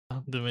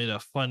They made a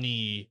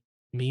funny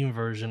meme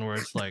version where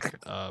it's like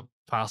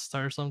pasta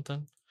or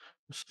something.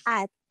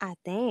 I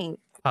think.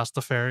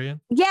 Pastafarian.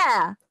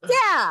 Yeah.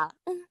 Yeah.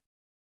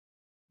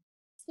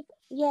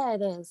 Yeah,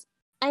 it is.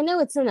 I know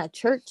it's in a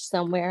church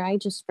somewhere. I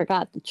just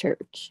forgot the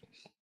church.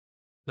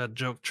 That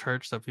joke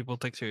church that people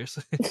take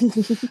seriously.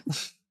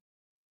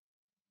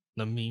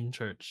 The meme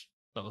church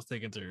that was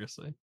taken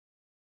seriously.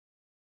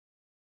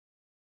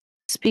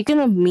 Speaking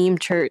of meme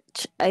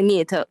church, I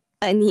need to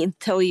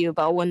tell you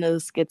about one of the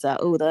skits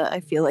at Oda. I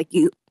feel like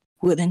you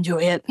would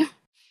enjoy it.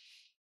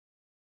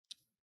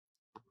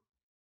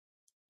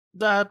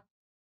 That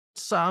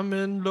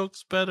salmon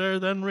looks better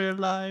than real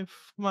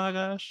life. My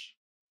gosh.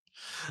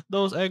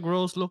 Those egg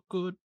rolls look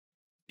good.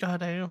 God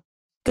damn.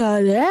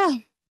 God, yeah.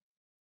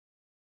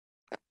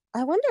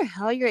 I wonder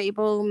how you're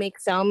able to make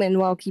salmon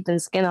while keeping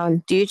skin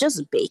on. Do you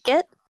just bake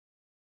it?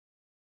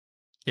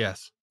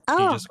 Yes. You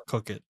Oh. just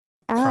cook it.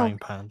 Oh. Frying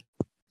pan.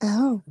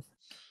 Oh.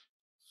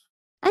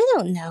 I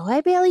don't know.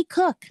 I barely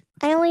cook.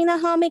 I only know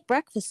how to make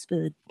breakfast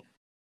food.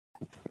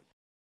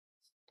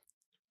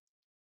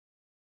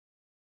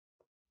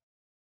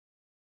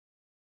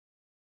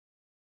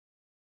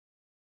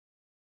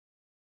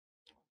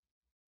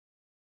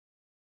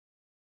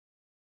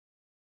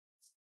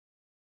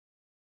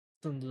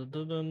 Dun, dun,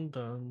 dun, dun,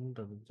 dun,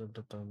 dun, dun,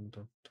 dun,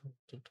 dun, dun,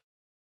 dun.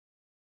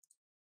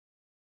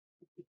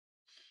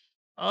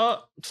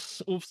 Oh,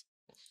 oops.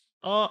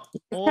 Oh,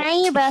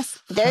 Trying your best.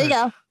 There you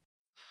go.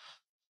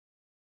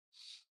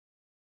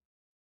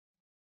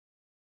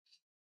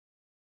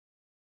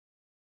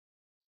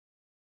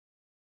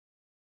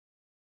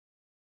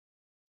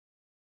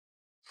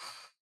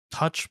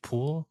 Touch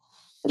pool?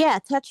 Yeah,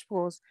 touch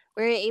pools.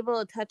 We're able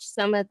to touch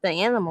some of the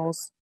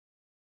animals.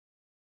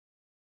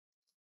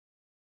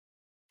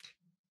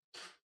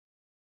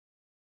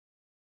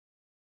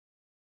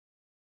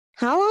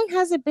 How long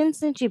has it been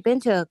since you've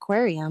been to an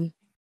aquarium?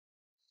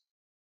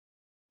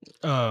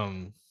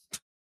 Can't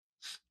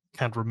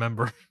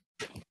remember.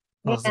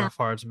 That's how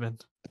far it's been.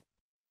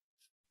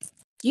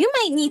 You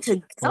might need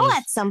to go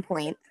at some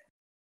point.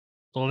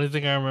 The only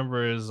thing I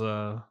remember is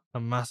a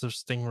massive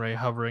stingray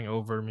hovering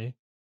over me.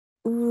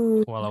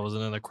 Ooh. While I was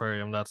in an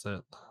aquarium. That's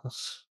it.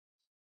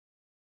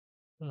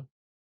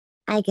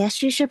 I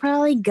guess you should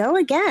probably go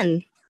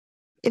again.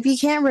 If you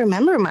can't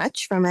remember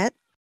much from it.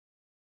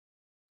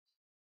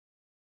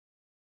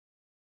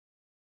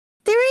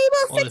 They were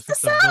able to fix the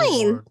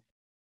sign.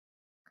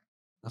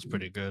 That's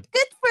pretty good.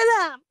 Good for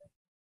them.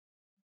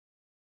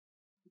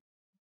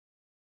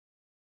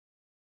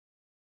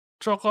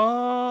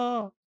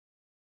 Choco.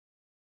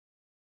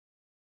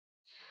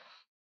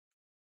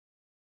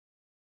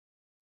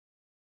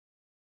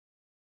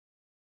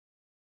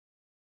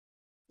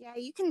 Yeah,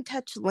 you can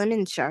touch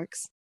lemon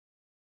sharks.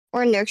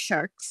 Or nurse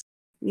sharks,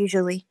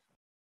 usually.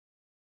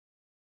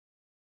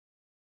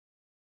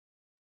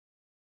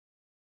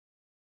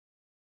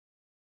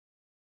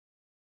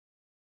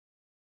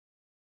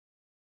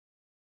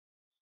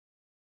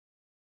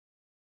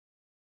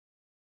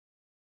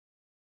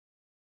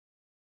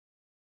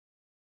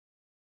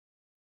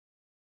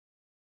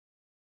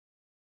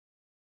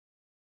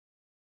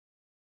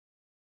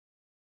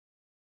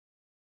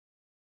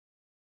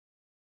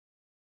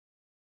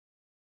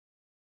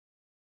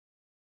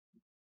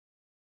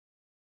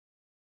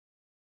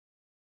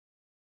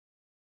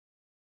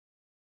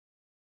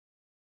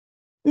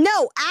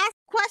 No, ask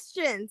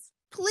questions,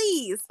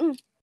 please.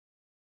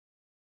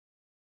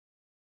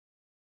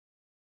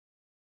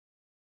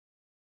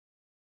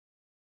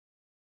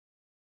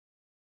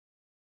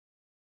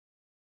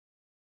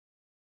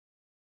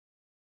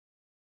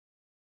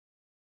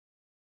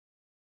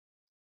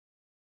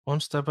 One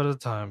step at a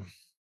time.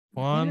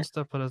 One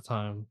step at a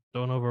time.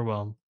 Don't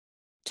overwhelm.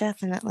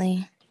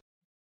 Definitely.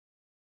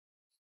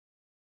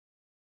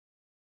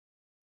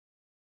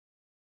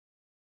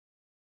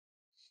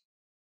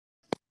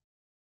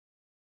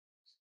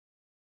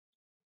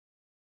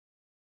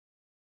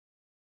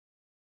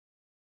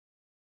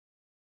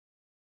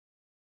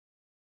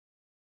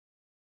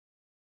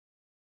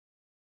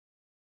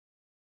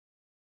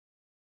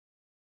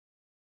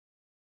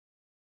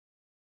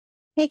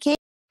 Hey, Kate.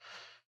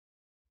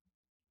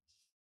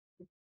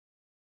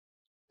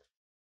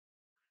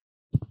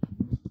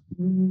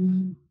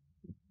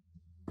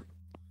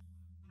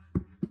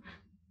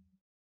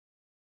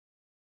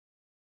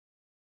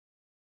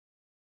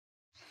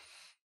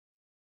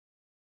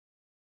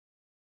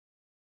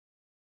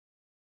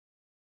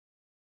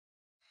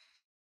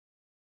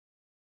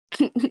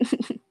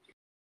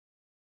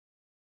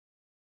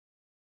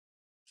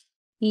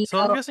 So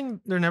I'm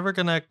guessing they're never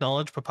gonna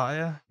acknowledge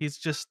Papaya. He's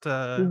just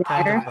kind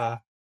of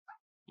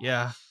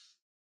yeah.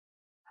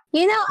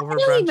 You know, I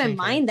don't even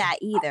mind that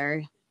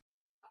either.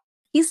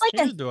 He's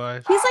like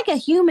he's like a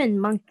human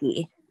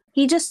monkey.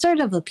 He just sort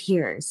of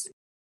appears.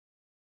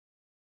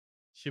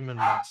 Human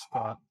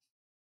mascot.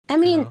 I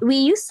mean, we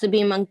used to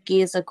be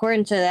monkeys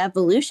according to the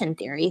evolution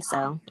theory,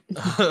 so.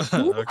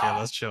 Okay,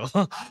 let's chill.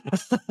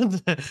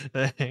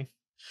 Dang.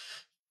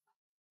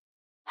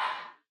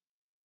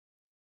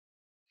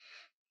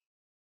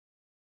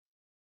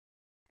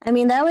 I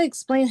mean, that would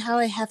explain how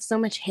I have so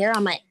much hair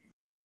on my.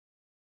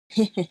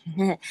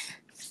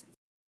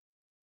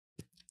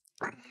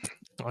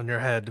 On your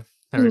head.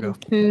 There we go.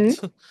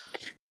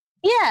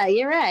 Yeah,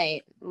 you're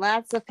right.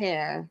 Lots of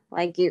hair.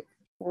 Like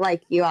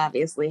you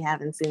obviously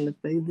haven't seen the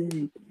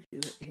food.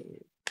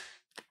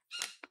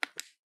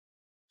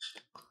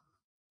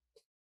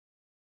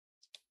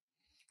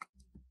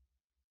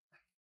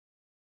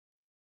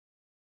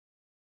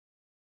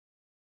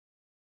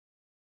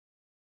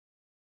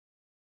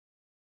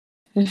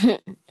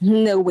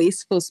 No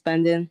wasteful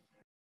spending.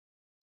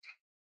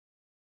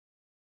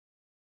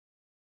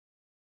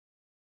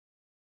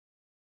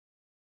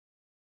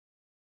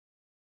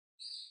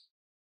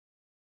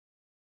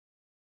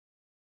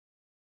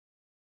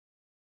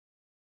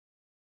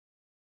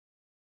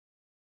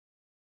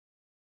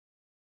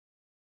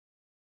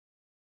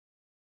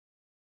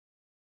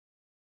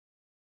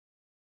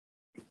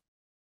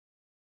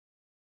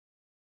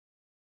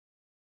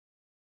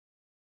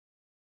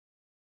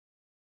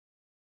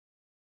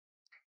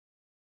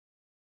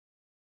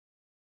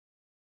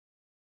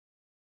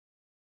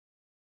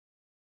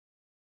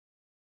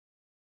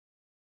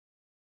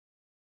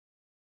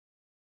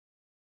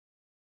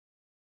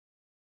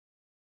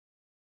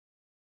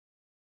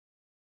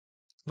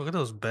 Look at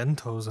those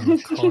bentos in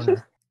the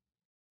corner.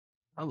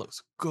 That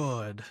looks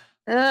good.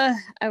 I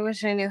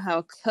wish I knew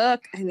how to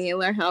cook. I need to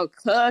learn how to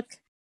cook.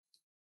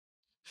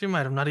 She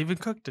might have not even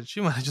cooked it.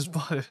 She might have just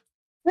bought it.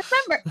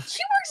 Remember,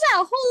 she works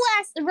at a whole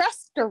ass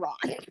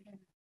restaurant.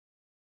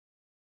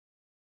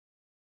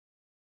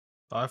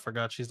 Oh, I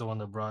forgot she's the one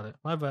that brought it.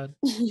 My bad.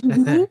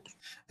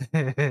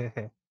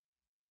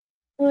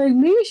 Like,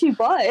 maybe she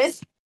bought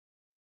it.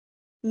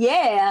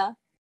 Yeah.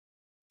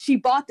 She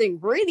bought the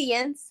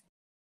ingredients.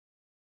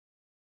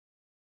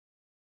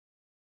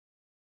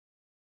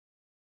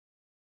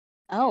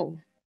 Oh.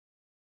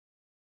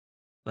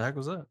 The heck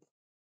was that?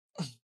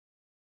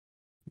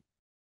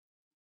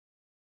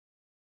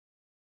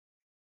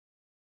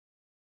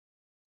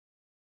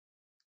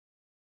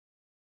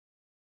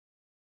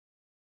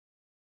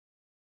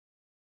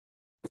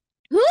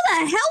 Who the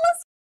hell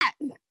was that?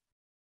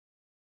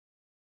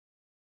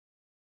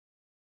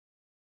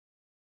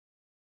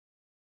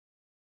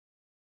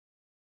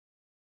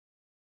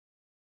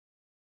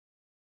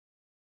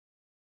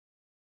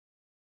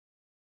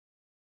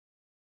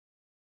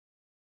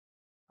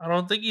 I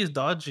don't think he's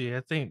dodgy.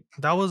 I think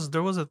there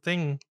was a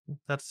thing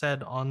that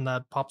said on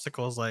that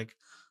popsicles like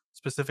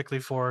specifically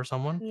for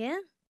someone. Yeah.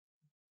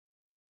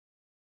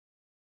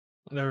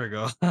 There we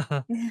go.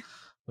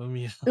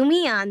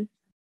 Umian.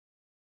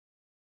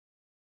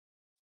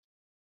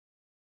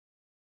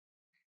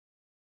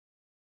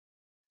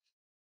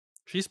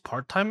 She's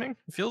part timing.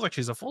 It feels like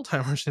she's a full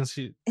timer since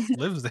she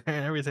lives there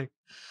and everything.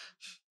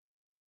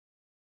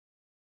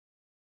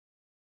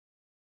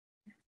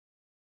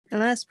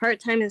 Unless part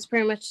time is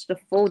pretty much the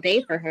full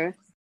day for her.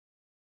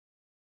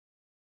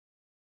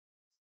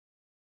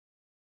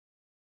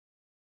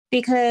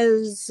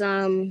 Because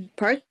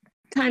part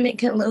time it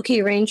can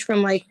low-key range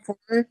from like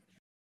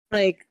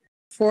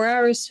 4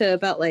 hours to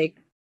about like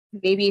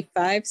maybe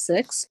 5,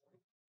 6.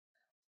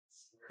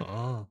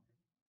 Oh.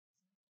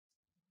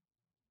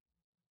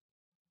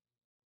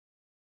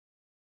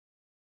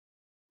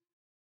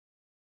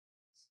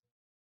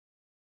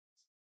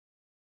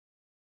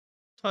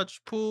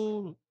 Touch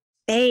pool.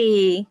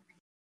 Hey.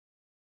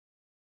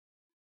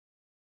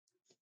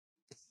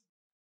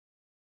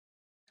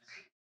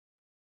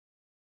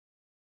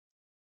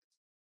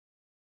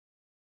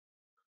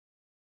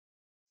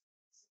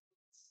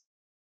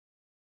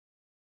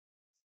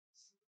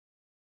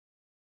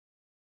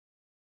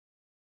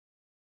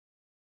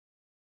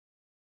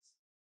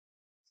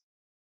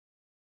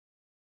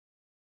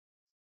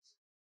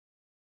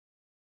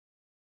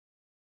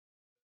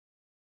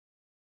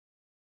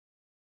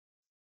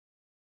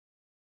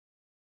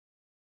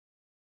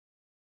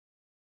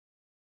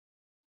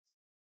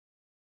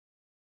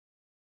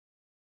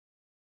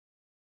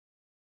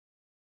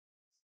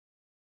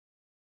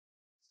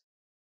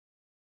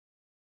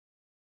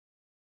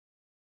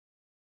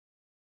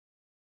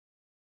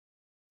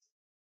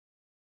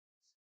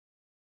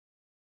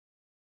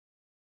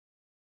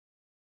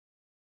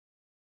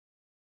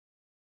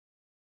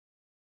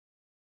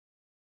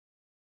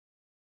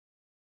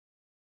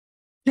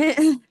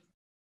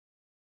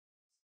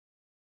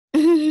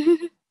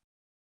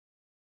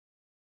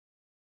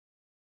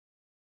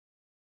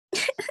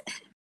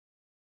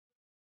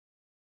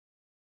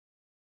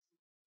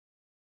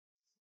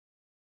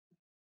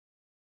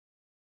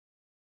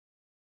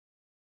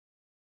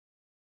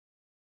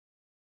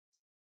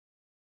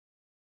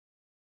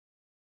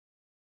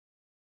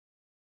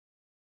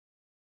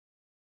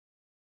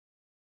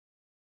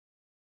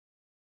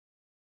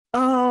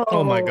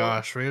 Oh my Oh.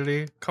 gosh,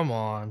 really? Come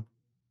on.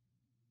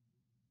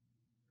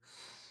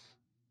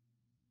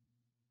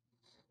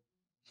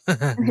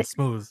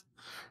 Smooth.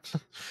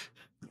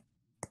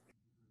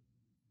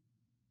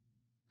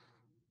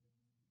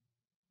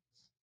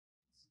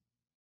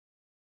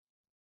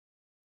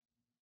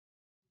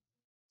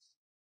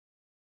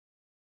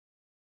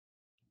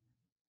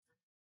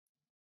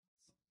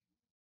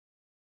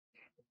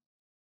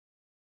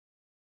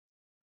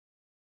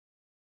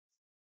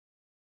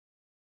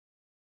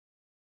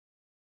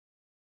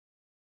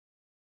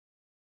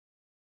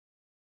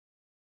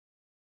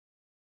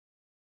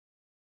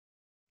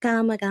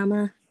 Gamma,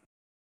 gamma.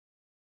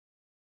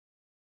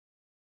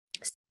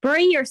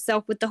 Spray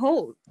yourself with the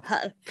hose.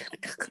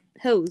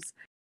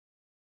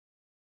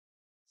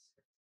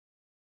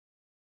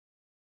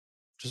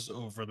 Just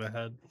over the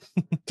head.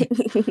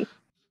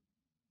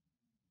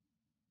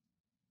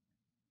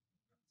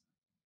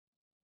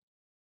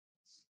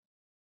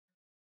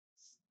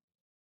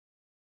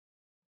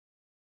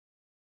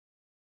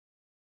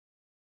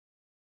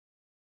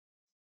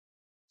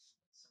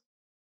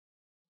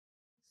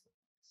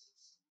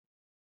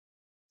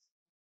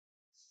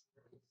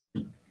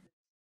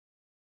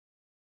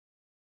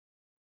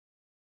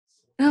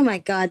 Oh my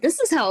god, this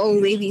is how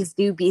old ladies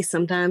do be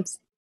sometimes.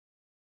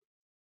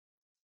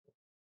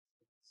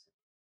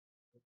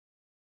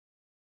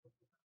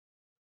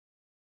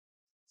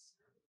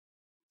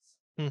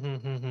 They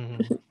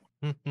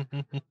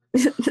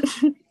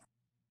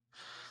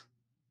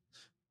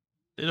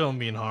don't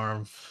mean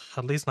harm.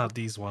 At least not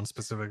these ones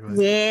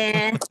specifically.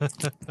 Yeah.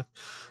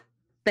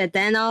 But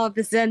then all of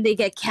a sudden they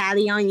get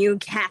catty on you,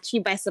 catch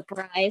you by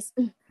surprise.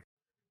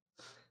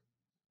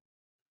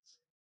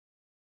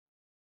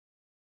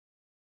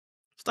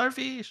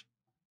 Starfish!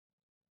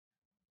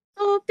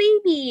 Oh,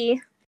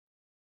 baby.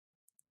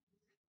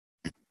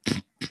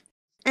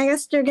 I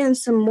guess they're getting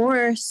some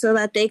more so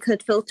that they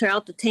could filter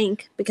out the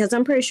tank, because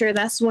I'm pretty sure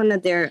that's one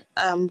of their,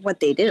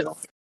 what they do.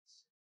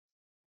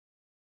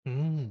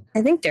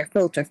 I think they're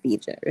filter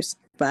features,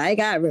 but I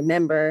gotta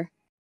remember.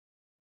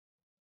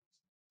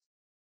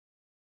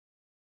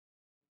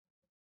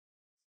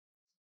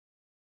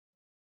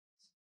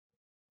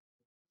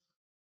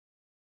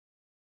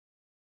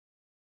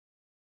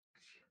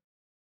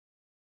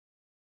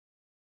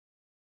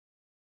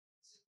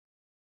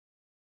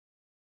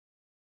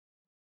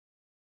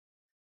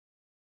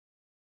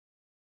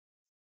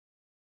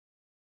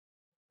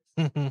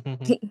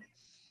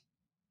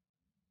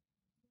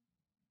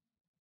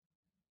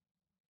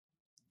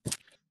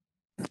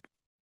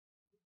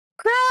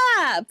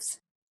 Crabs!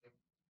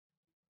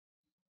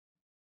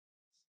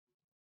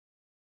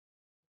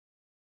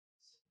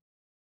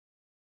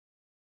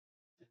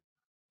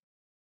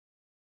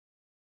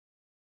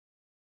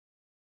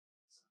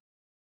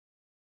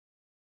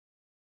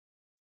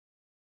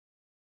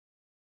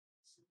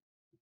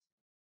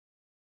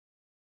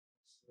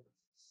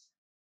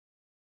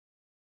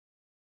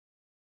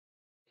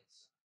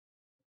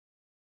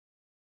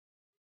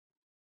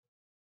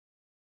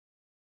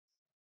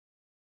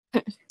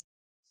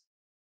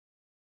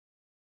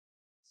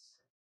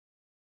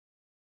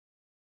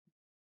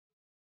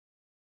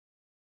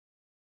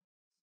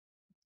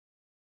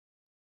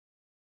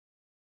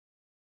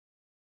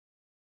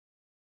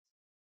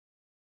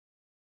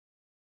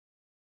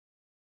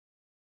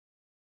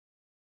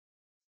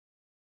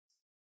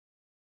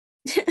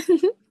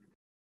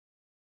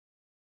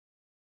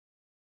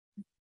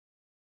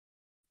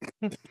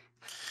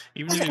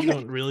 Even if you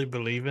don't really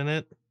believe in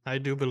it, I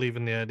do believe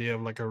in the idea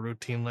of like a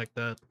routine like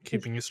that,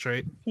 keeping you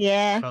straight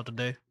throughout the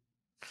day.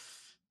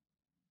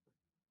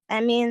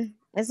 I mean,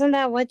 isn't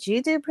that what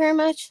you do pretty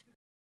much?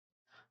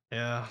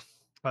 Yeah,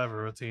 I have a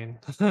routine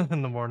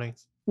in the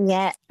mornings.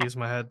 Yeah. Keeps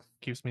my head,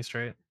 keeps me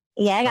straight.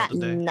 Yeah, I got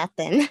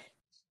nothing.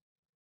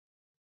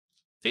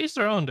 To each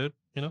their own, dude.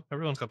 You know,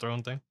 everyone's got their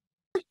own thing.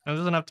 And it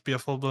doesn't have to be a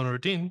full blown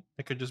routine.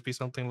 It could just be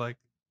something like,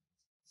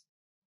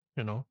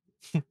 you know,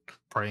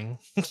 praying.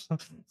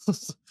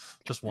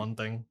 Just one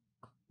thing.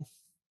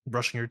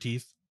 Brushing your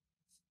teeth.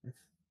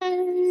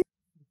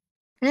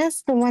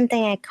 That's the one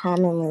thing I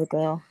commonly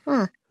do.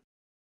 Huh.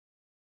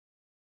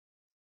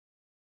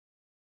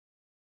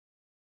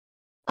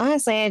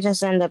 Honestly, I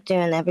just end up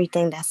doing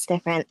everything that's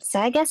different. So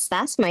I guess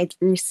that's my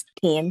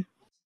routine.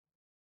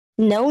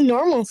 No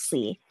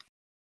normalcy.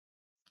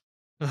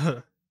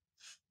 Fair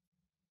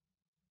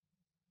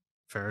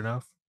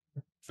enough.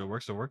 If it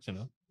works, you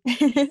know.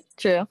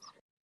 True.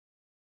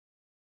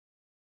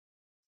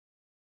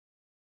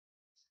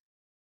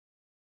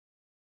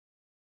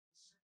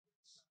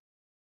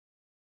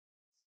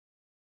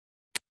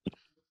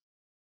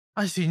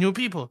 I see new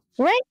people.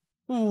 Right?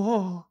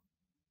 Whoa.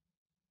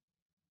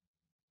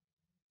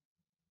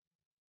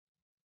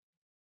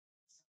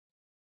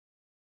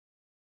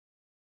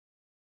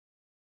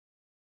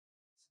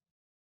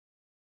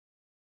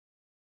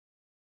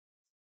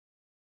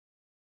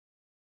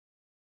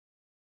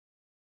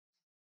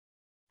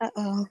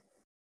 Uh-oh.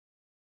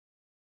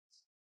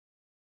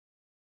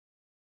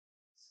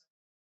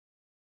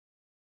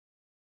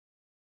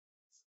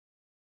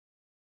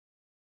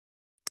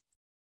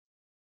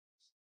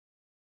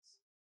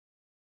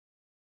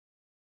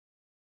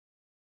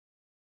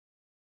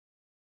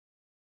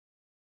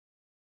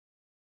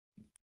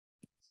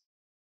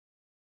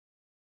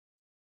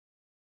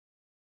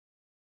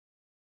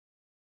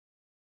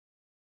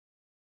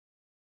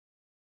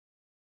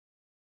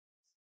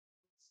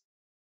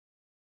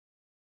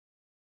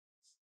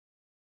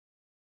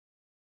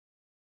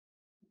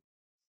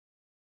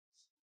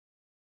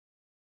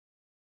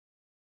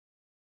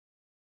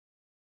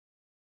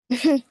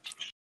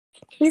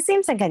 He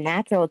seems like a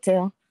natural,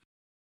 too.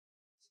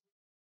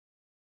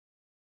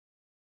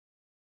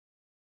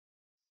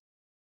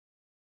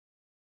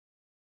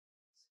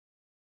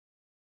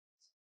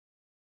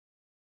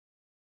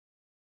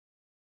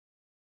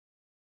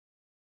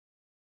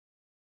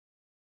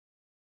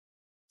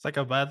 It's like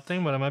a bad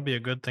thing, but it might be a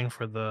good thing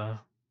for the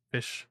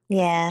fish.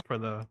 Yeah. For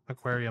the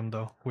aquarium,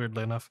 though,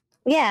 weirdly enough.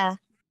 Yeah.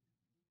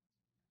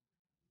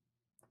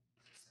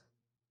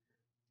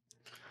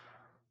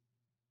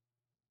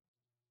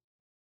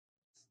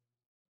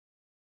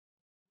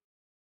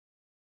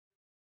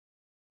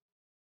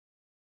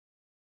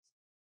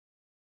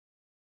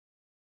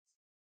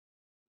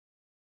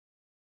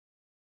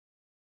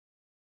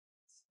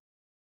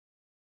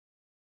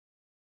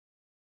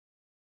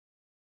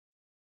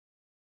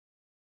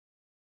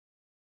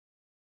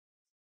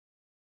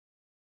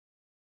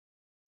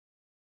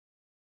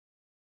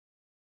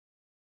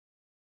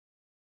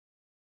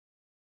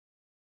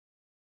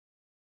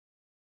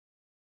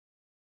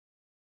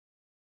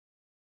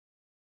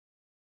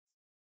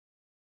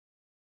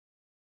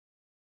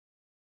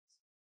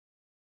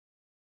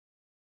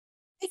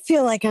 I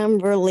feel like I'm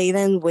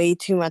relating way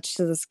too much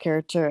to this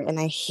character, and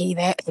I hate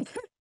it.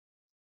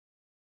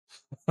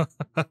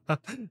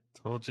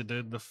 Told you,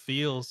 dude. The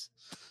feels.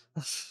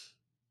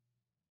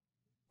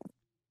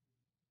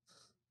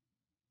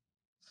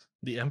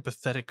 The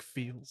empathetic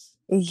feels.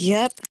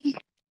 Yep.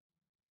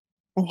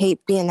 I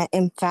hate being an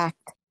in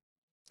fact.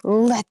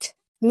 Let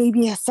me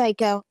be a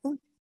psycho.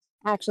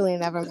 Actually,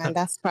 never mind.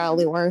 That's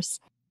probably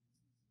worse.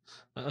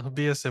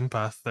 Be a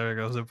sympath. There it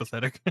goes.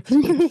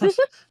 Empathetic.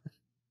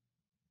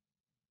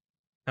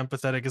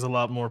 Empathetic is a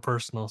lot more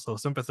personal, so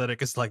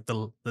sympathetic is like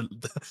the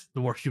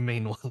more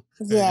humane one.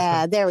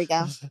 Yeah, there we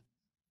go.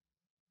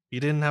 You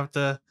didn't have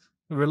to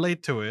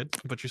relate to it,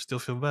 but you still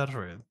feel bad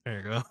for it. There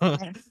you go.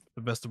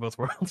 The best of both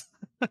worlds.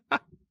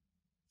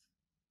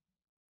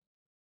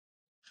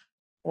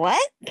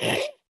 What?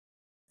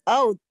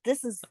 Oh,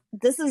 this is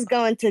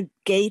going to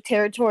gay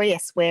territory, I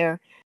swear.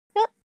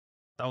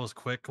 That was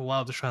quick.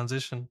 Wow, the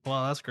transition.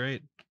 Wow, that's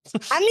great.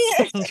 I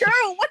mean, it's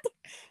true. What the?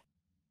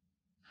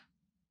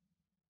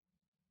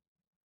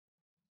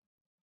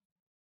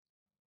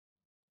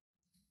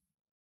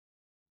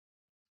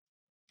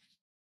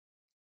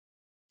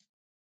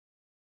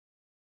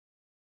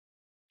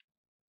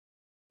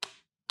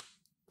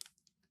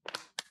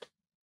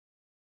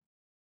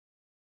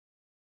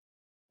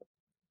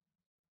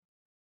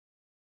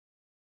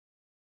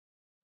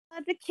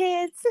 The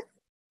kids.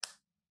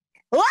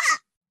 What?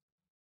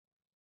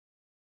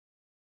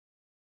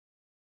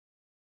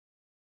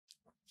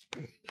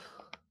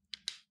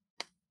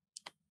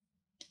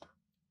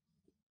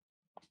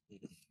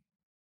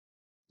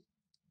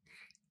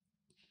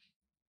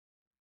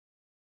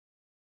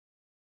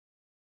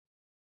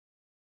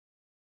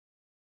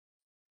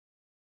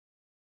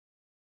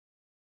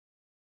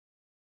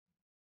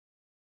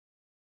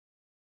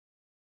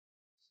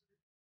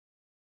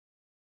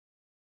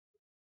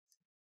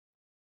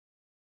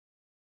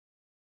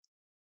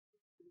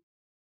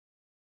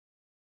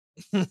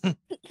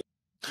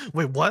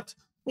 Wait, what?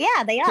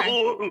 Yeah, they are.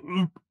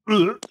 It's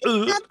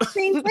not the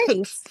same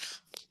place.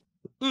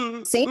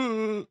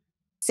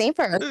 Same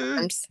for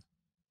earthworms.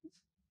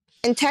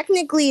 And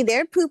technically,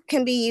 their poop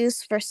can be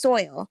used for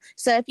soil.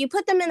 So if you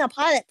put them in a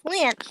potted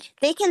plant,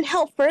 they can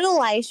help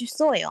fertilize your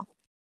soil.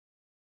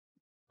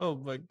 Oh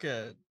my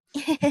god.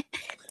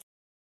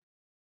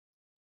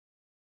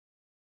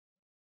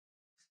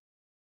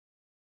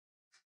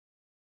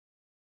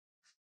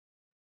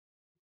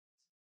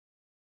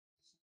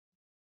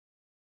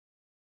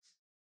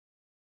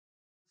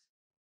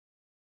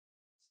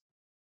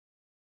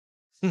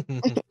 They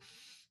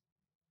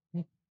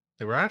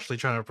were actually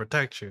trying to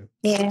protect you.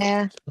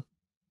 Yeah.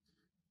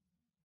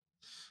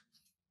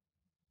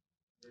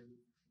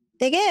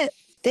 They did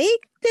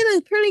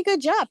a pretty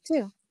good job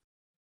too.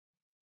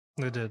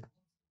 They did.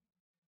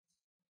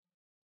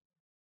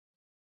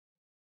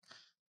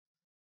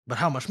 But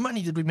how much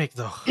money did we make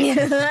though?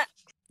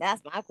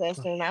 That's my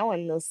question. I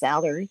want no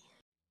salary.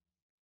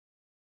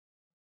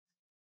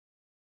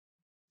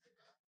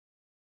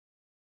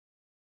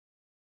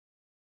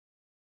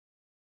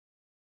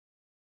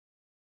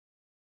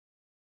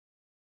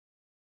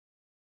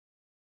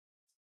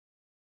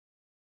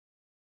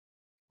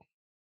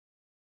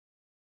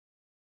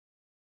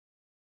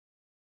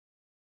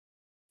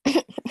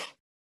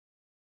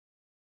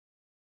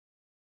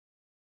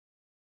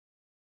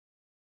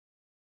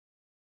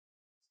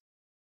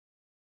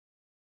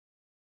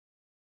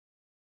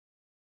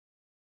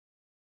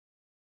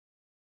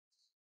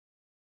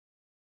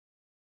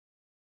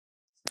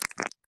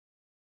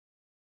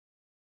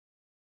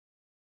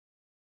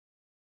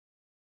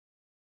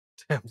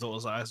 Damn,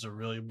 those eyes are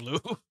really blue.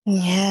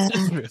 Yeah.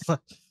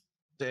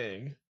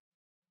 Dang.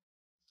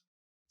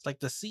 It's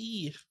like the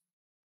sea.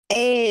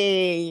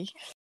 Hey.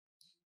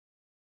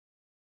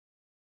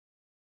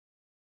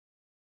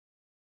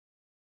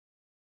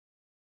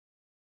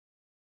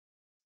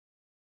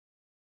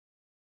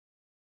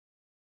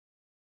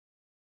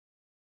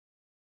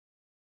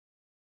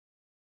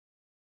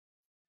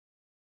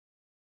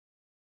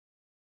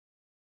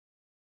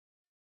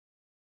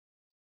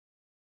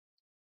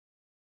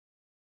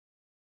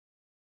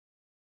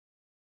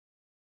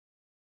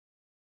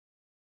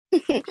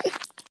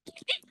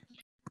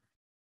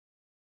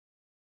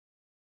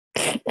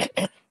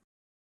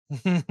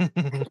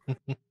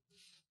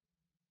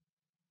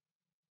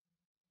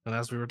 And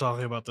as we were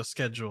talking about the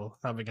schedule,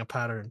 having a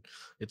pattern,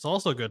 it's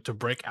also good to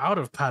break out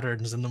of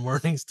patterns in the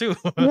mornings too.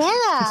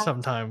 Yeah.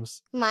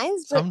 Sometimes.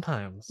 Mine's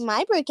Sometimes.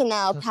 my breaking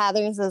out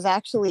patterns is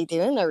actually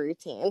doing a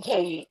routine.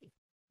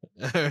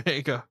 There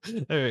you go.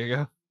 There you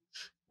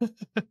go.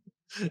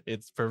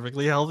 It's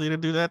perfectly healthy to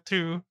do that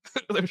too.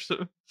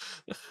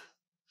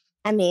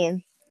 I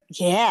mean,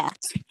 yeah.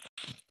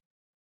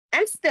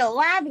 I'm still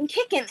alive and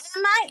kicking,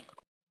 am I?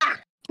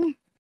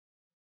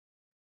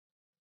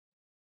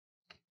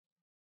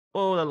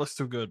 Oh, that looks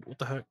too good. What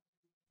the heck?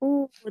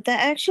 Ooh, that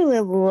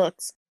actually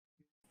looks.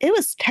 It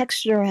was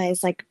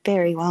texturized like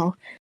very well.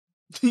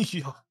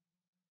 Yeah.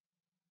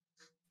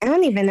 I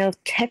don't even know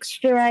if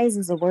texturize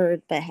is a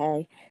word, but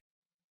hey.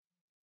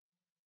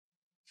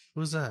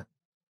 Who's that?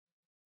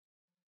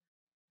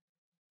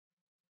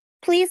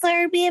 Please let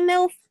her be a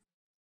MILF.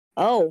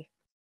 Oh.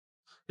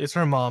 It's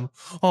her mom.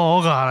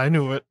 Oh god, I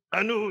knew it.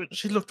 I knew it.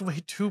 She looked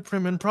way too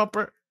prim and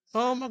proper.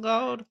 Oh my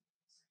god.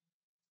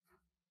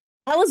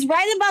 I was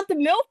right about the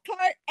MILF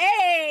part.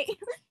 Hey.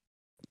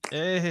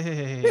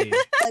 Hey.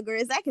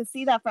 I can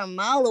see that from a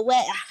mile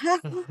away.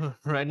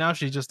 Right now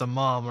she's just a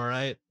mom,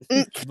 alright?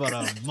 But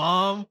a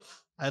mom,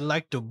 I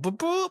like to boop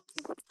boop.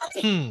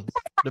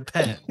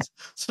 Depends.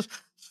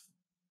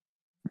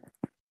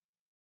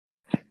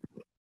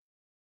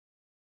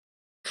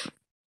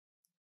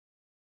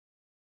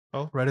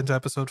 Oh, right into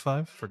episode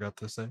 5. Forgot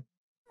to say.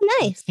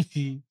 Nice.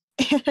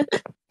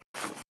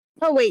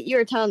 Oh wait, you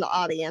were telling the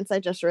audience. I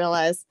just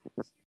realized.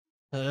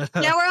 Now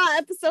we're on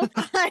episode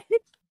 5.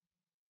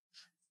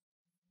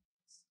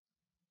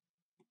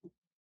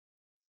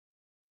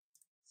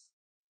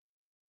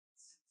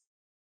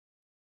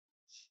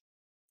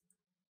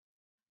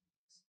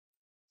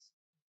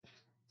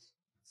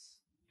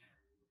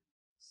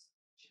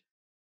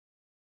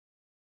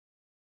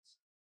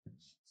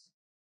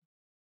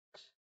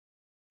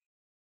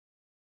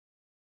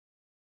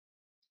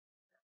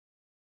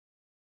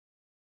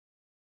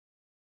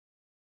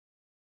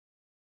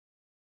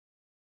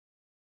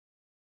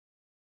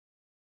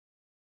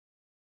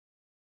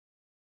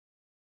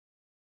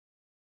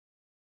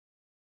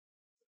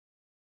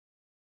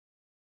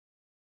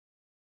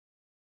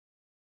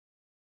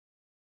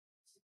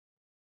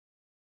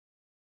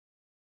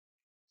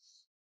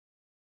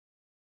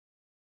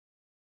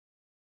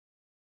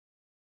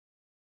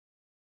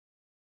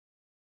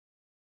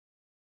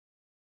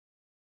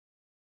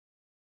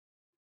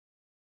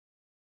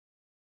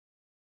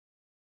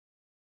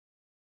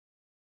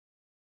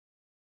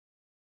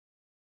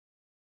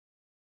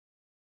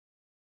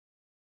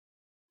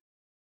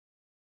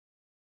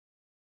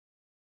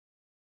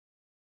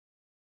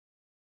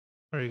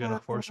 Are you gonna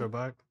force her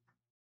back?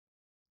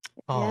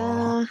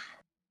 Yeah.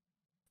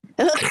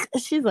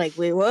 She's like,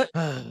 wait, what?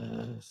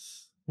 Damn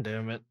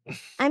it.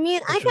 I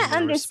mean, I Which was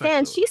can the respect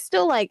understand. of it. She's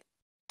still like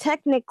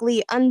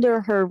technically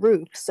under her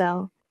roof,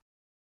 so.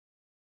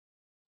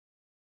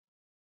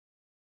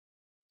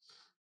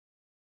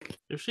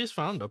 If she's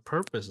found a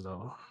purpose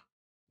though,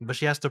 but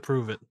she has to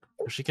prove it.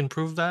 If she can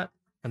prove that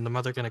and the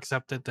mother can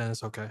accept it, then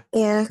it's okay.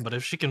 Yeah. But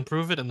if she can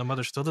prove it and the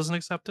mother still doesn't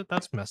accept it,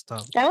 that's messed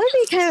up. That would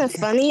be kind of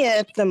funny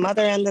if the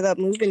mother ended up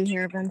moving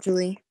here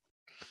eventually.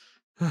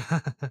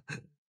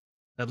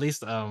 At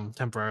least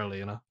temporarily,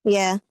 you know.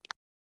 Yeah.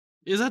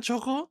 Is that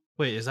Choco?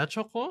 Wait, is that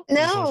Choco?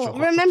 No,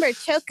 remember,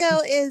 Choco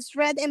is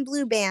red and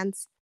blue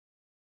bands.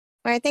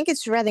 Or I think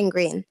it's red and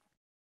green.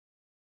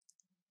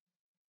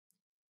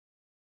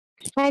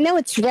 I know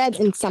it's red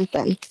and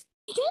something.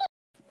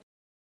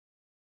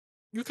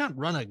 You can't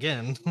run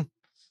again.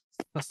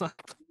 That's not.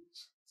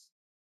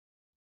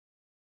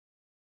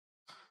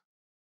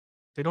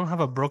 They don't have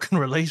a broken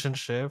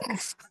relationship.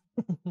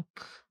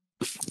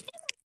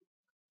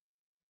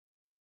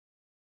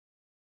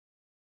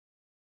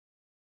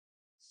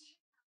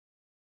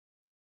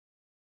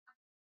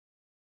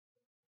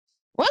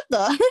 What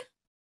the?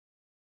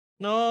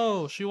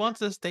 No, she wants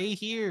to stay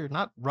here,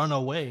 not run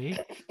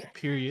away.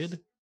 Period.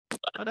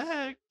 What the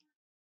heck?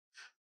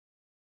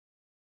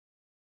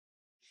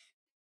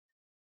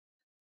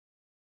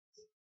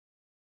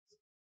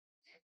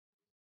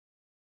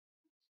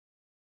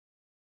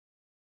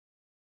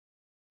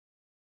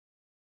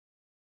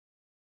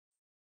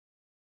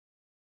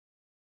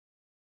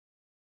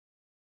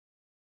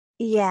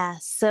 Yeah,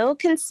 so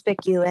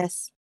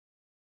conspicuous.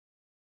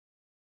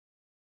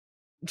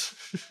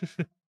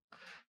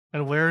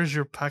 And where is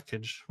your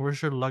package?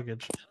 Where's your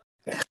luggage?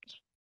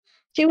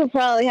 She would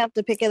probably have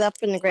to pick it up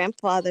in the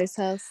grandfather's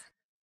house.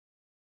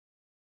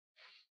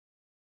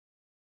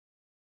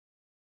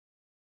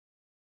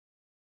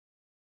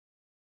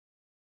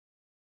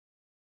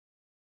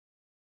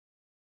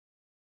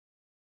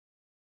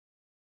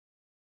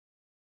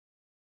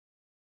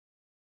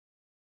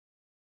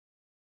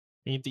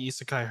 You need to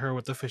isekai her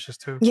with the fishes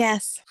too.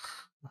 Yes.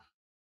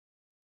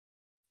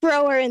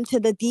 Throw her into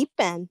the deep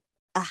end.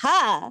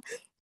 Aha!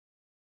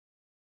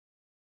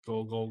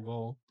 Go, go,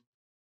 go.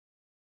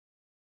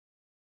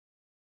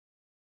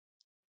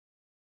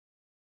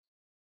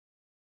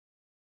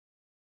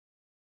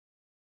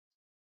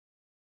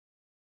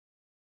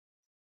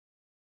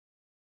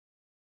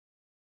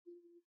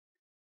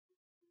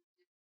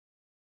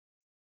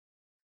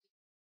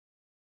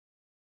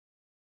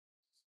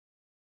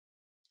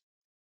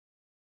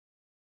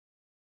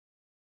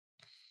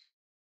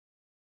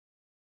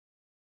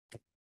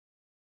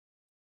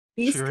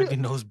 She These two, already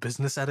knows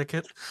business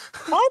etiquette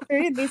all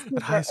three of these at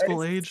people high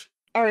school age.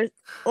 are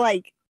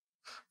like,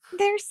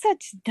 they're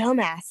such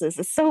dumbasses.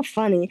 It's so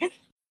funny. It's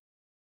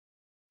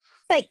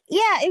like,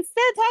 yeah,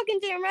 instead of talking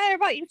to your mother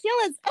about your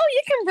feelings, oh,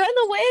 you can run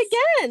away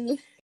again.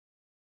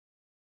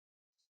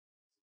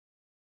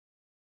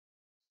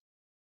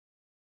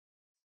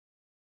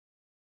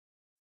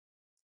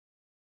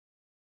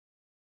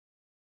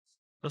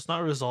 Let's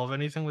not resolve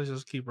anything. Let's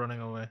just keep running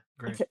away.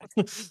 Great.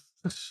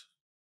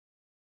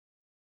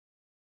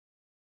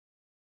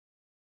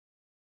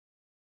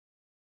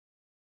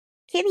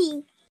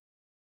 Kitty.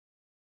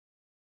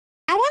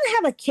 I want to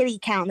have a kitty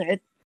counter.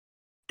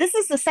 This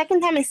is the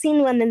second time I've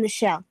seen one in the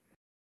show.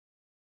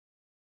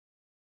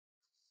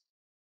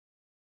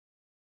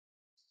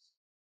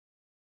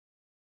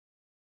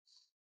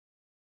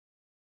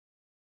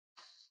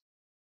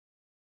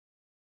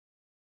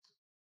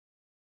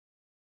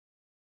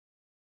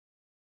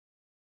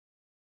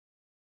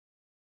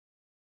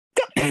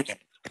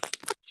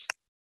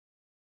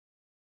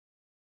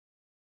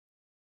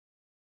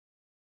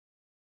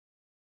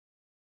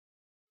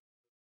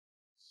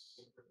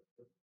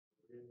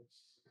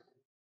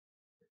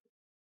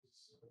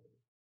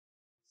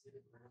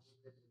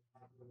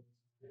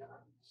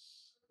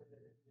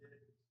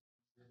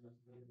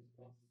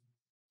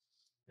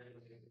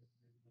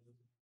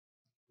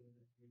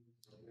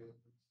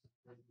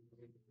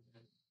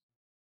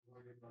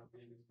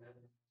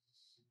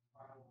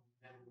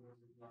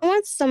 I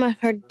want some of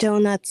her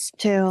donuts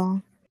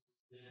too.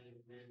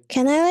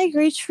 Can I like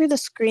reach through the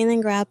screen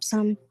and grab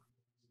some?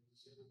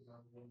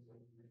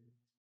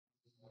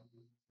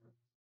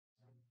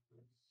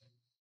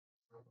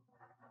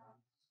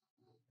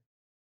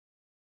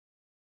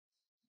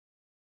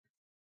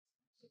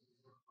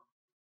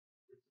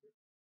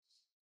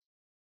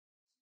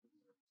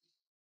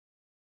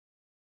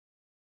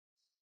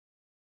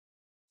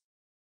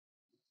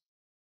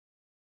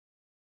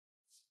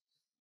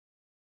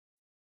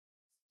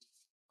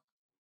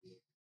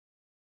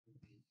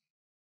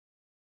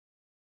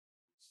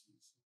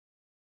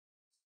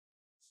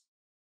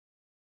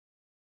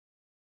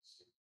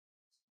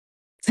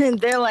 And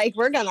they're like,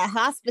 we're gonna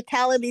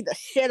hospitality the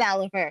shit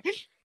out of her.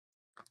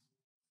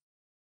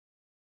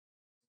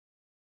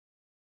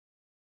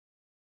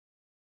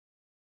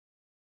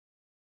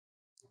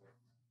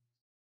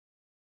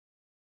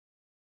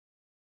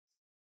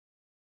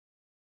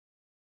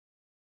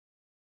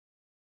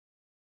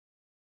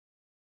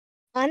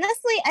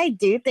 Honestly, I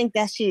do think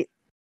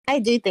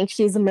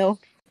she's a MILF.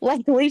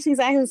 Like the way she's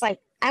acting is like,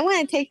 I want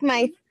to take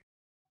my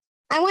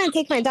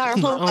daughter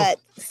home, No. but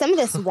some of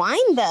this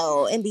wine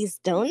though, and these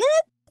donuts.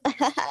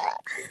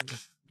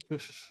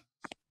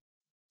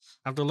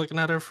 After looking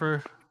at her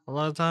for a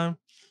lot of time,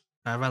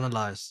 I have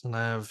analyzed and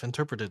I have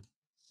interpreted.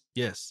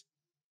 Yes.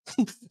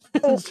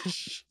 Oh,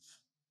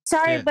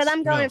 sorry, but Yes.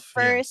 I'm going MILF,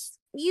 first.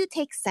 You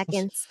take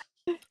seconds.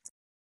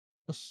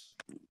 yes.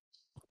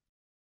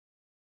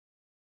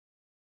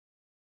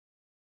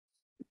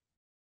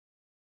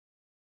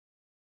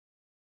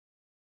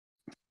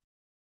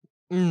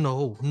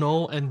 No,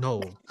 no, and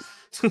no.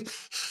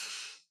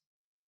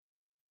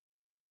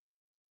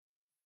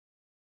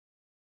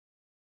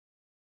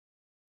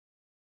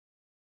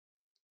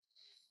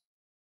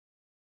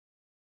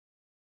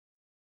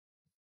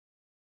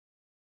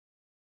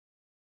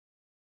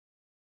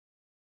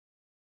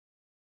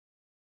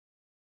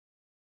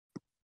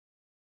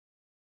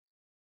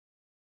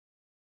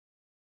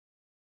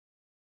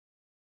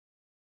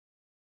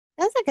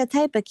 That's like a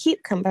type of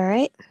cucumber,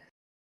 right?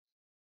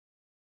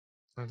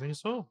 I think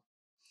so.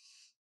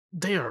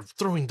 They are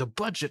throwing the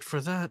budget for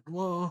that.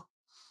 Whoa.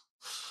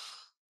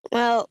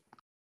 Well,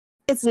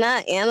 it's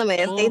not anime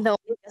if they Oh,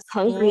 don't make us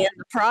hungry in oh,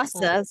 the oh,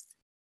 process.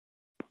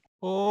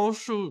 oh,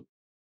 shoot.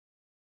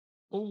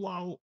 Oh,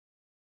 wow.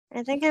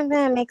 I think I'm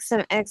gonna make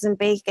some eggs and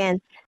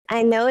bacon.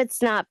 I know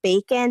it's not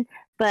bacon,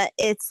 but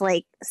it's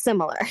like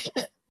similar.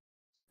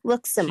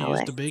 Looks She similar.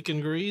 used the bacon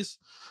grease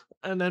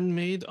and then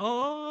made.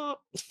 Oh,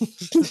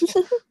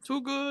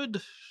 too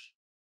good.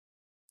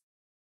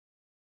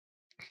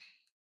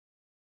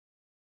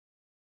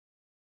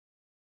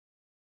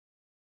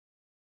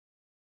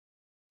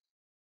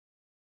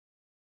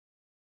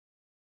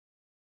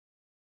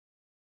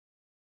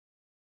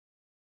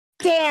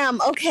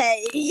 Damn,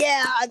 okay.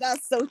 Yeah,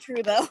 that's so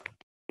true though.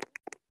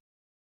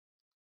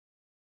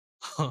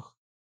 Huh.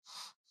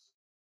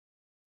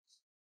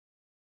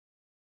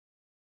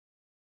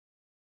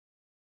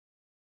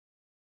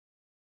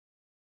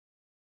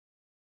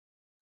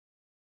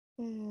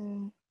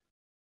 Hmm.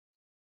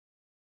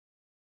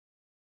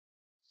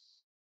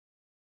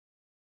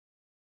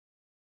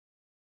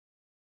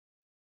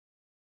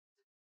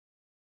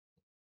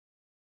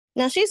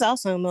 Now she's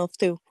also a MILF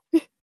too.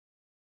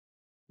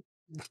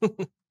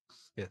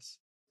 Yes.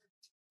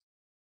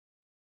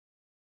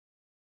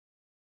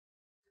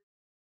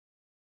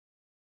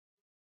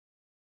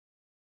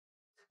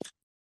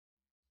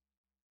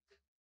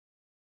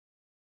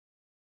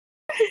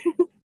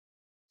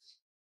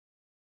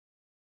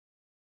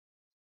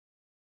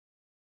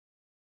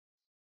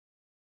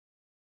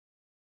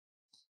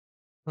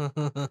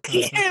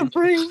 Can't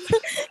breathe.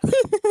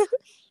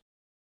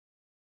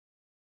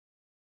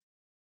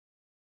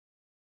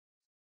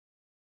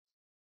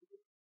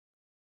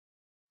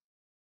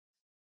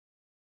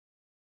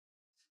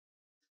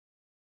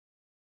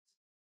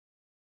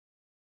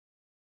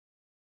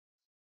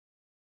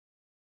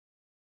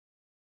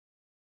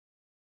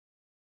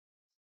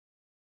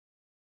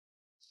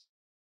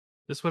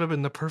 This would have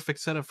been the perfect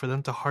setup for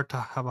them to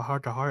have a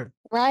heart to heart.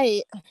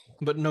 Right.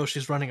 But no,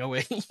 she's running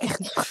away.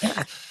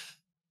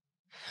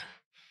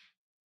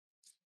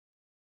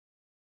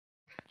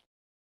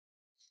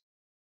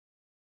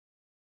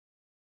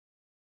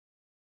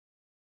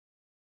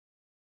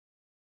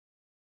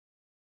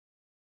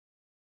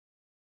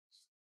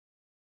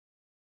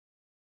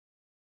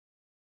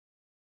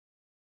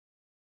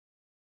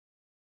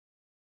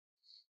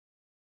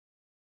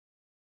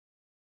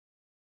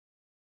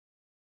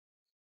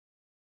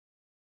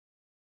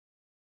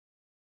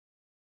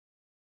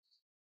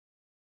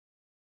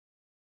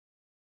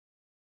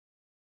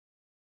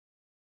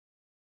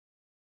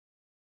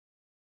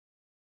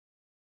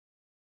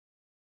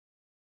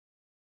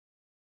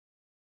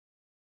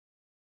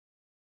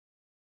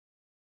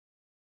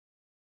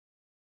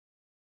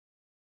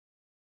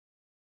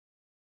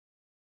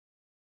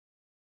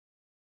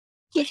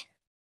 Yeah.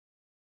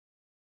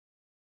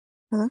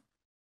 Huh?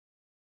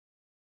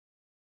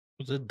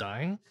 Was it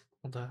dying?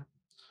 What the-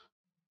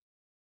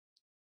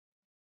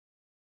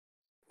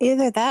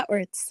 Either that or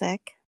it's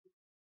sick.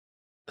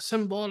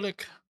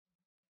 Symbolic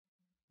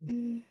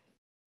Mm.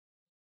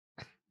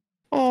 for Fuka.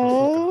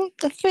 Oh,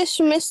 the fish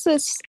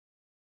misses.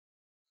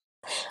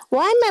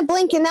 Why am I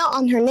blanking out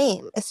on her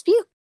name? It's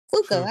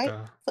Fuka, right?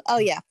 Fuka. Oh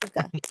yeah,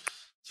 Fuka.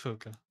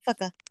 Fuka.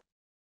 Fuka.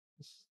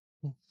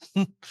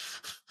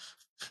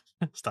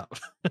 Stop.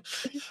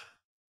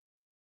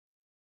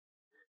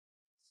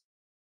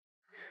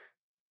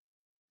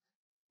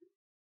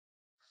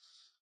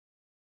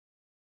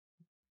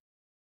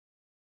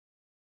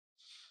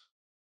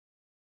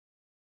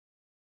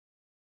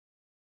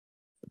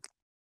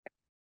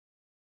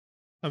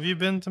 Have you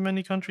been to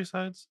many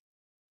countrysides?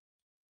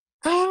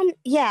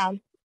 Yeah,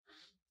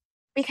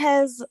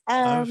 because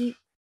I've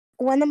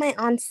one of my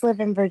aunts live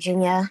in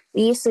Virginia.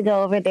 We used to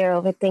go over there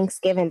over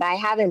Thanksgiving, but I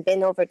haven't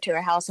been over to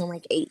her house in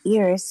like 8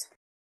 years.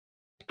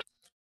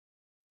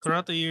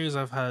 throughout the years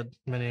I've had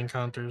many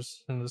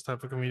encounters in this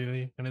type of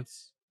community, and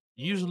it's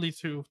usually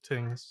two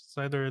things. It's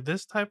either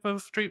this type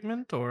of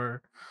treatment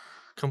or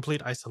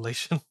complete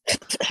isolation.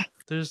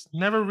 There's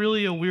never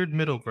really a weird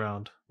middle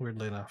ground,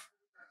 weirdly enough.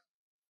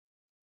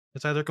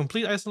 It's either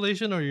complete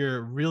isolation or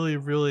you're really,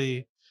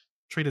 really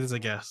treated as a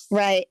guest.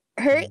 Right.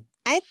 And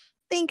I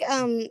think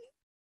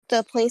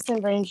the place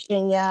in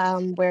Virginia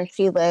where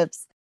she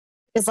lives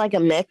is like a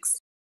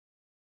mix.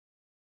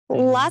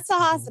 Lots of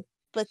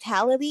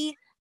hospitality,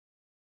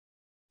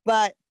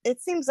 but it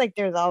seems like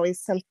there's always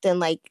something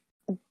like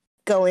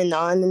going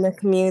on in the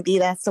community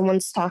that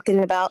someone's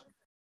talking about.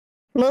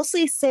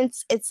 Mostly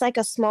since it's like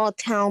a small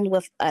town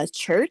with a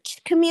church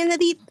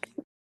community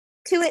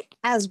to it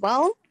as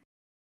well.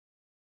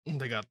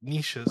 they got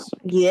niches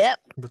Yep,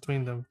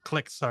 between them.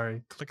 Clicks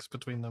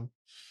between them.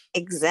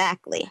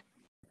 exactly.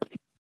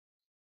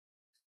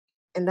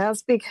 And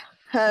that's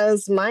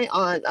because my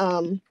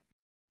aunt,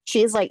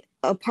 she's like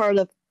a part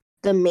of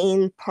the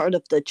main part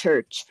of the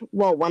church.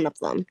 Well, one of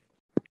them.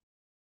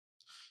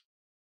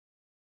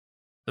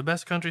 The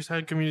best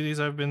countryside communities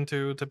I've been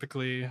to,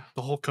 typically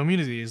the whole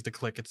community is the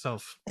clique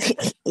itself.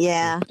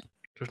 Yeah.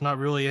 There's not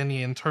really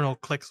any internal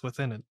cliques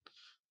within it.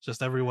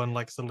 Just everyone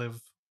likes to live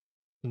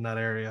in that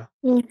area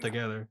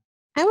together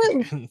I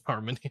would in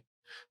harmony.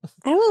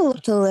 I would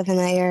love to live in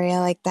an area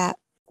like that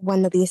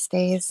one of these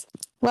days.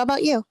 What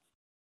about you?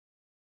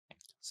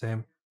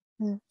 Same.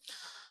 Mm.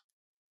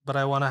 But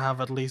I want to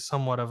have at least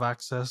somewhat of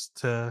access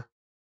to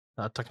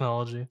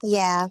technology.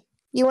 Yeah.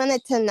 You want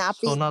it to not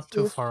So be not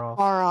too too far off.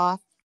 far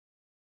off.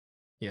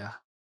 Yeah.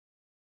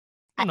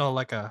 I,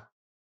 Like a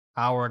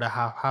hour to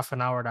half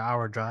an hour to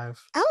hour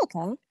drive oh,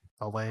 okay.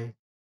 away.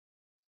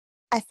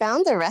 I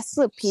found the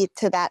recipe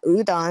to that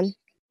udon.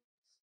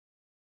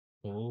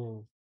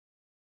 Oh.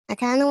 I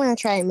kind of want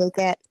to try and make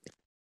it.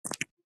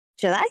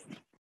 Should I?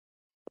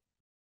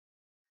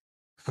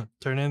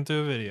 Turn it into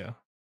a video.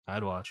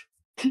 I'd watch.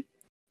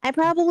 I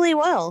probably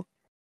will.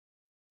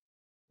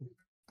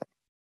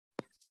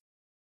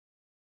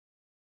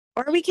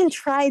 Or we can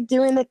try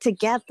doing it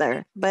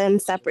together, but in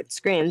separate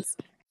screens.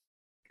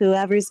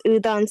 Whoever's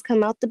udons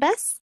come out the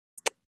best,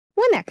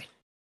 winner.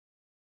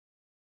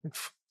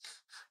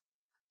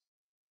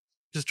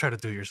 Just try to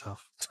do it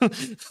yourself. You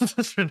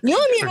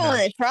don't even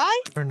want to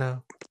try? For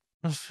now.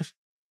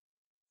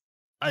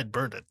 I'd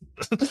burn it.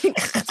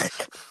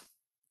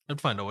 I'd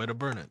find a way to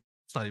burn it.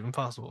 It's not even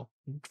possible.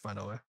 I'd find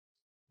a way.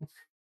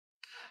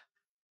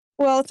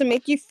 Well, to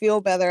make you feel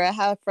better, I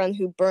had a friend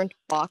who burnt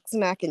box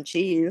mac and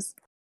cheese.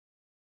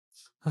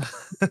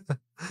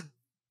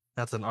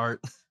 That's an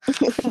art.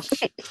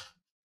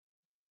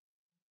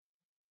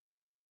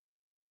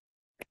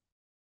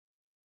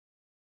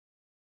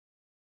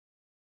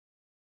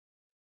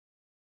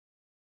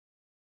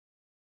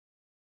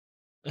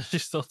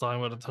 She's still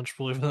talking about a touch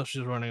pool even though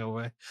she's running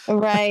away.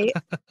 Right.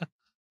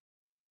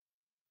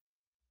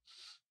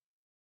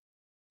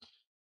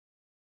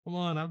 Come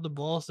on, have the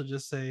balls to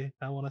just say,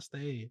 I want to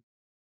stay.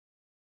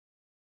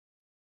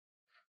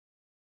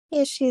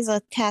 Yeah, she's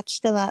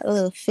attached to that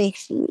little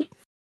fishy.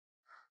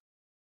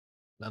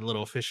 That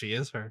little fishy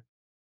is her.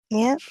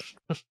 Yep.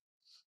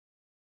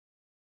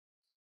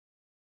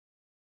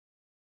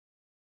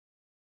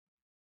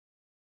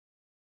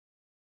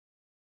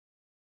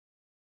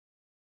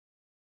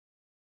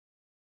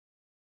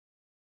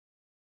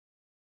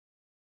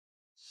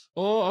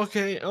 Oh,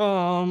 okay.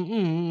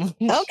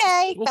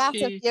 Okay, Fast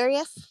and Okay.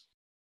 Furious.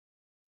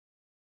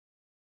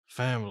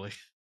 Family.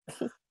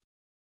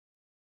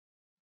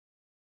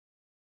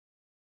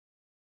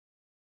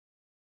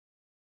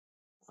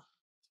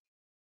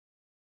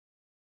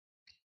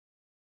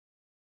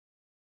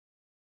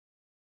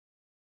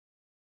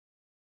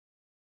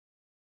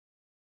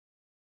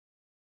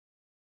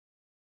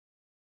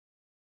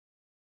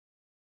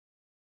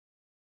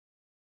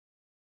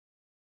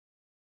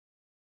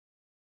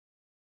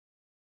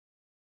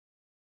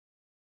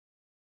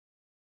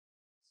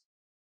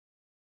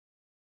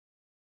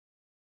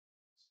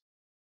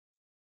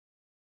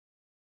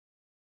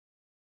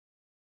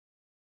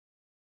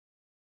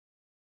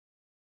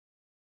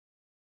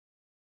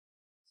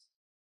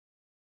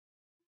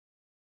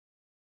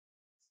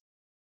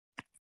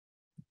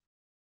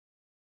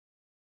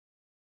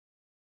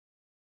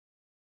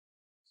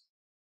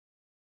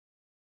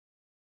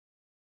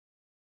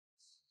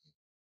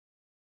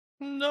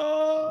 What,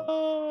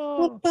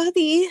 No.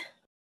 buddy?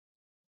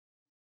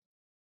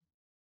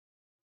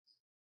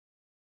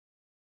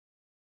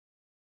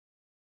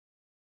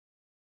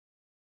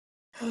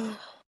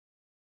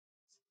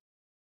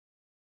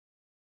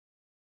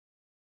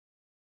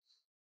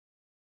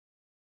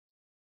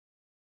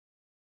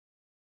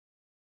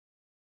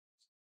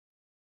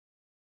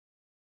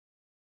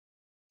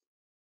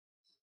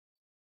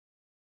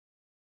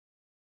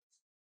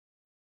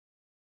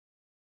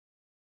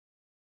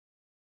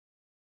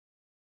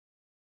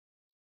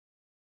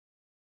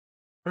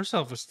 Her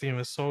self esteem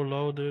is so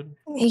low, dude.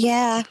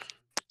 Yeah.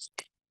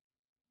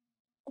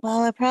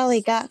 Well, I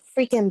probably got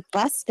freaking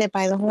busted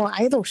by the whole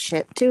idol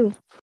shit, too.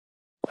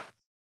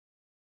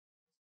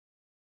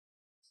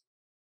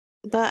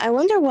 But I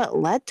wonder what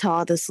led to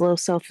all this low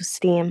self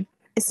esteem.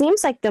 It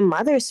seems like the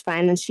mother's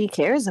fine and she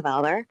cares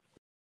about her.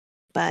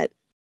 But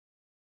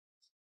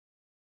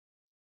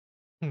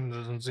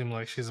Doesn't seem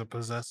like she's a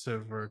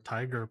possessive or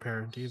tiger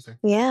parent either.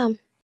 yeah,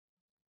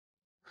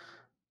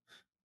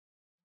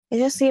 it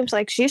just seems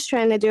like she's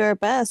trying to do her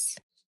best.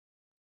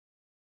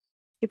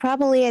 She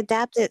probably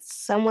adapted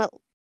somewhat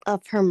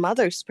of her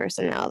mother's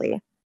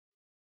personality.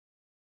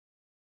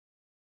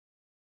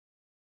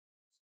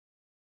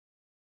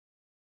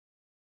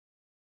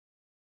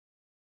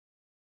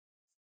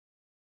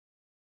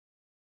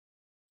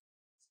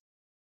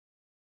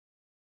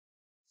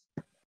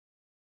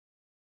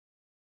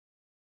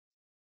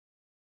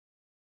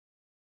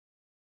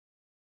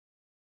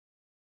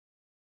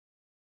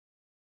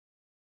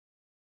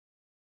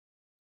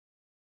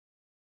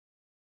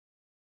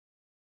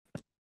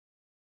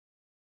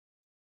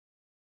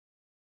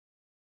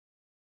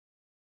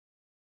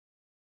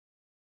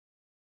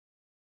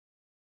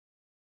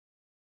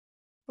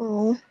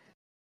 Oh,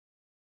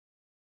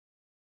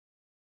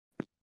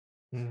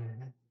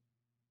 Mm.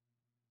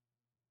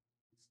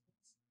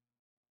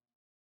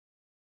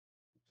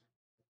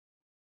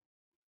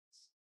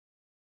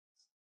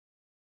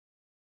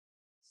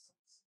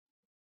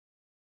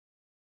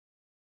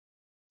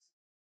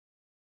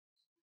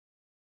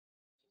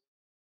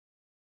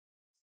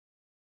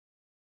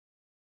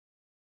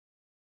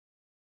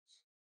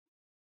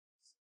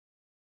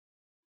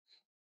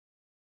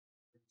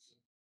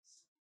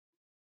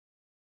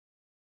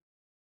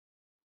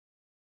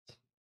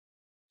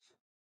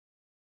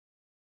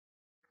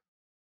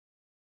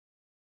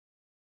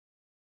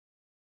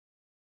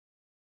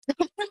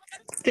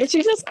 did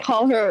she just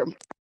call her?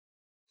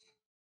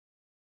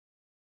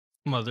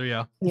 Mother,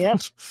 yeah.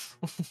 Yep.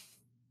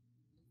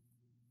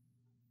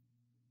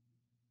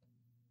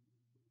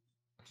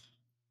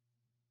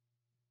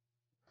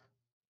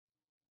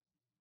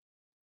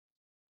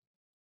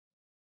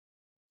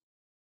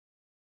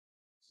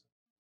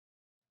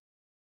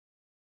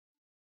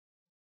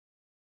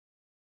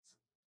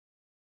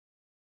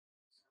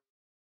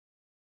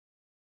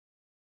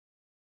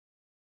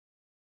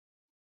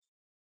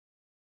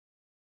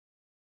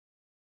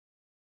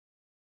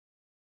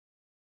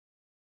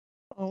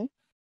 Oh,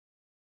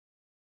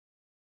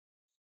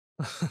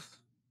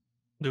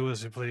 Do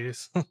as you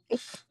please.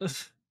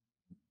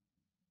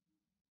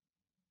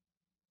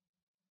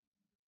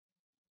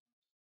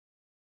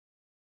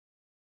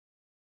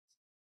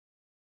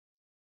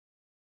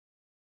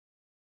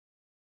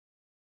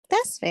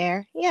 that's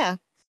fair. Yeah.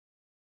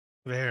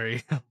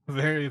 Very,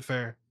 very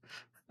fair.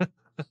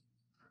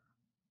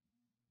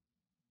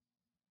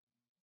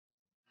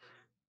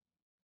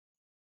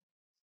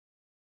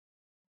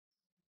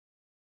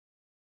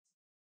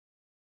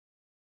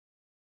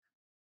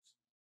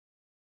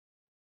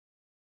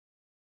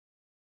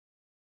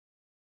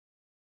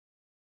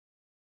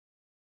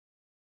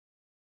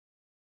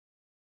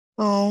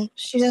 Oh,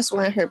 she just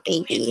wanted her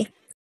baby.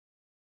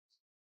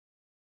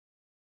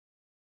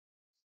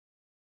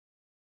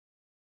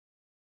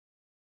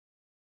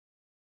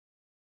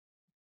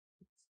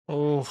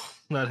 Oh,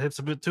 that hits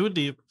a bit too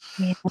deep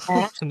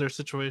Yeah. in their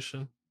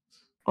situation.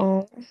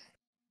 Oh.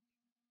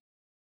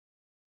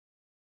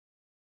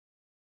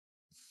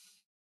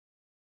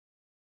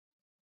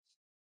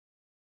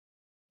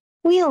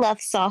 We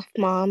love soft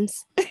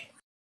moms.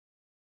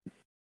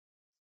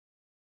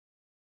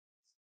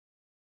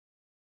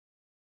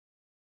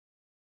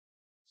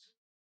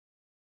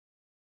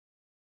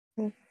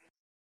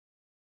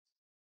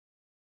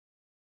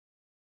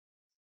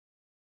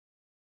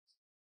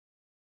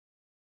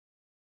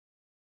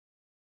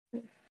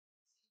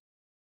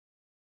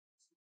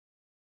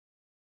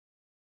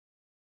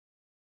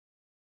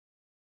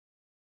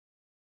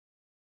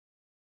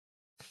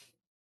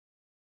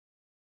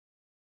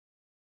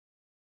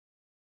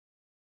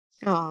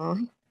 Aw.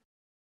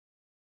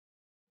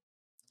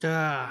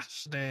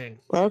 Gosh, dang.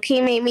 Low-key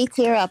made me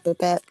tear up a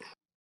bit.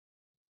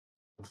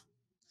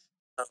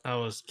 I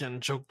was getting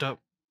choked up.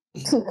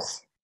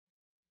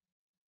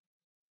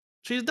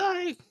 She's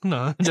dying.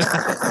 No.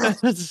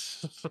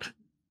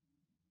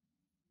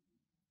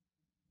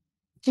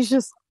 She's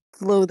just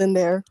floating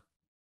there,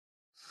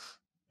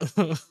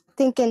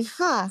 thinking,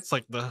 huh, It's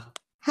like the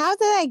how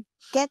did I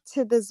get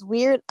to this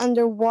weird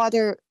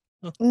underwater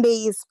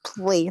maze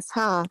place,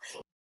 huh?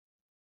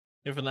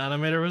 if an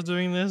animator was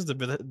doing this,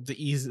 the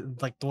easy,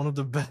 like one of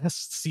the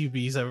best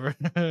CBs ever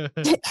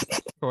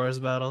for his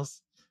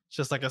battles.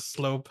 Just like a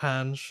slow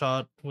pan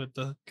shot with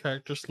the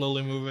character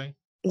slowly moving.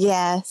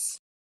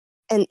 Yes.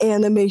 An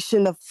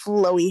animation of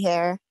flowy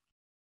hair.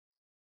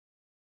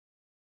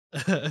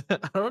 I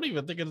don't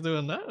even think it's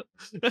doing that.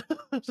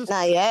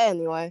 Not yet,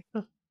 anyway.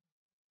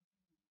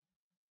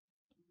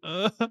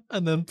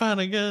 And then pan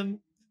again.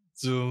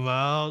 Zoom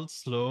out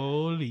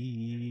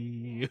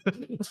slowly.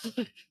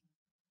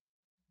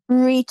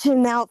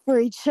 Reaching out for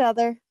each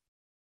other.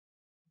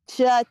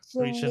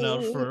 Touching Reaching out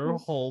me. for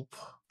hope.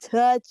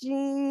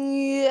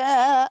 Touching.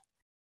 Yeah.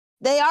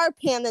 They are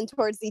panning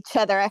towards each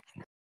other.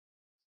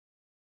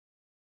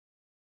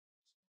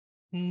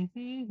 I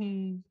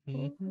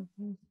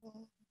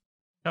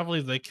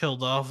believe they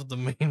killed off the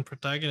main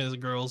protagonist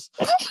girl's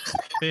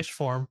fish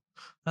form.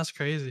 That's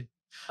crazy.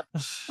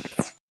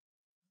 It's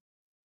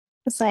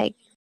like,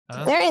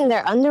 they're in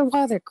their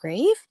underwater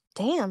grave?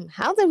 Damn,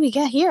 how did we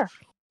get here?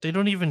 They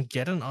don't even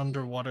get an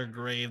underwater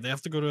grave. They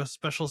have to go to a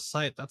special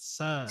site. That's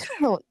sad.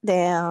 Oh,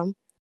 damn.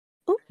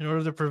 Ooh. In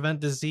order to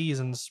prevent disease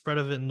and the spread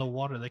of it in the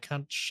water, they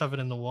can't shove it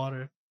in the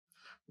water.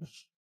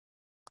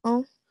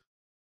 Oh.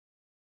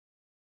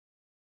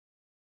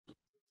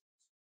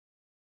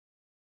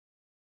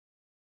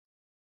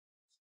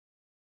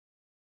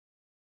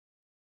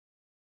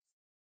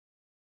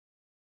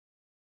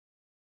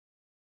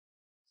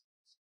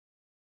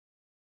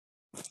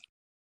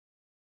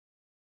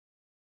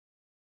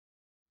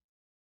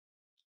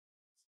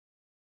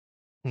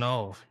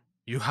 No,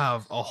 you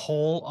have a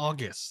whole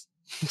August.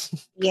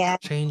 Yeah.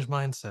 Change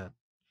mindset.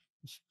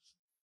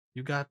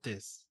 You got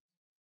this.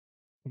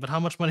 But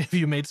how much money have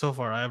you made so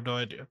far? I have no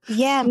idea.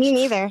 Yeah, me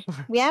neither.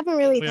 We haven't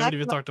really haven't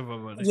even talked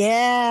about money.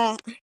 Yeah.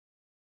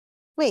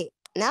 Wait,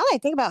 now that I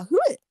think about who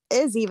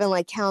is even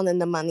like counting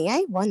the money,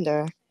 I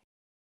wonder.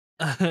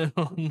 I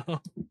don't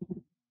know.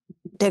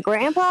 The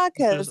grandpa?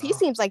 Because he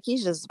seems like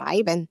he's just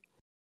vibing.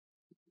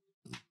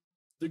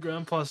 The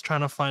grandpa's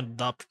trying to find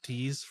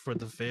adoptees for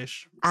the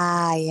fish.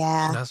 Ah,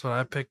 yeah. That's what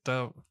I picked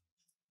up.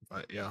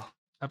 But yeah.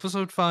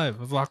 Episode 5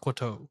 of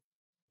Aquatope.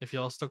 If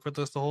y'all stuck with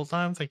us the whole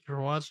time, thank you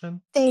for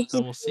watching. Thank you.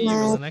 And we'll see you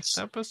in the next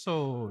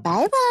episode.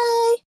 Bye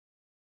bye.